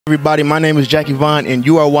Everybody, my name is Jackie Vaughn, and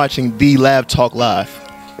you are watching the Lab Talk Live.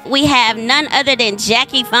 We have none other than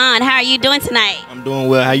Jackie Vaughn. How are you doing tonight? I'm doing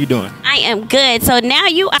well. How you doing? I am good. So now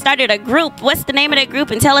you started a group. What's the name of the group?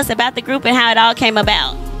 And tell us about the group and how it all came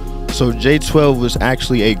about. So J12 was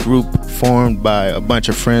actually a group formed by a bunch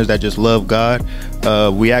of friends that just love God.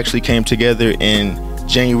 We actually came together in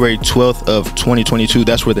January 12th of 2022.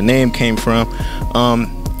 That's where the name came from.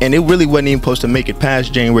 And it really wasn't even supposed to make it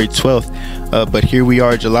past January 12th, but here we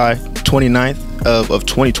are, July 29th of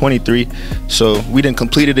 2023. So we done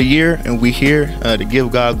completed a year, and we here to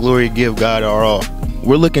give God glory, give God our all.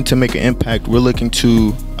 We're looking to make an impact. We're looking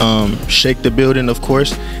to shake the building, of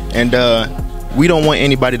course, and we don't want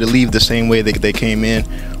anybody to leave the same way that they came in.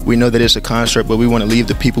 We know that it's a concert, but we want to leave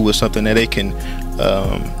the people with something that they can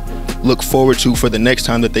look forward to for the next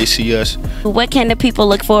time that they see us. What can the people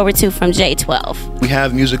look forward to from J12? We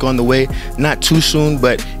have music on the way, not too soon,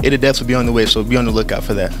 but it'll definitely be on the way, so be on the lookout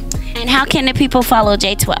for that. And how can the people follow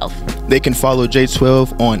J12? They can follow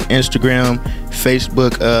J12 on Instagram,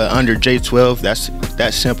 Facebook, under J12.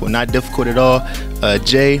 That's simple, not difficult at all.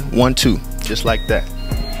 J12, just like that.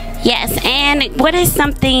 Yes, and what is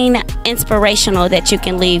something inspirational that you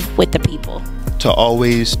can leave with the people? To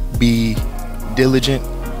always be diligent,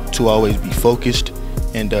 to always be focused,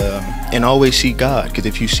 and always seek God, because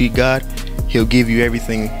if you seek God, He'll give you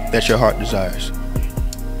everything that your heart desires.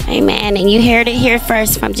 Amen. And you heard it here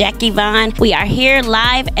first from Jackie Vaughn. We are here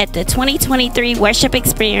live at the 2023 Worship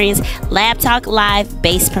Experience Lab Talk Live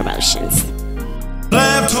Bass Promotions.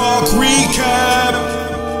 Lab Talk Recap.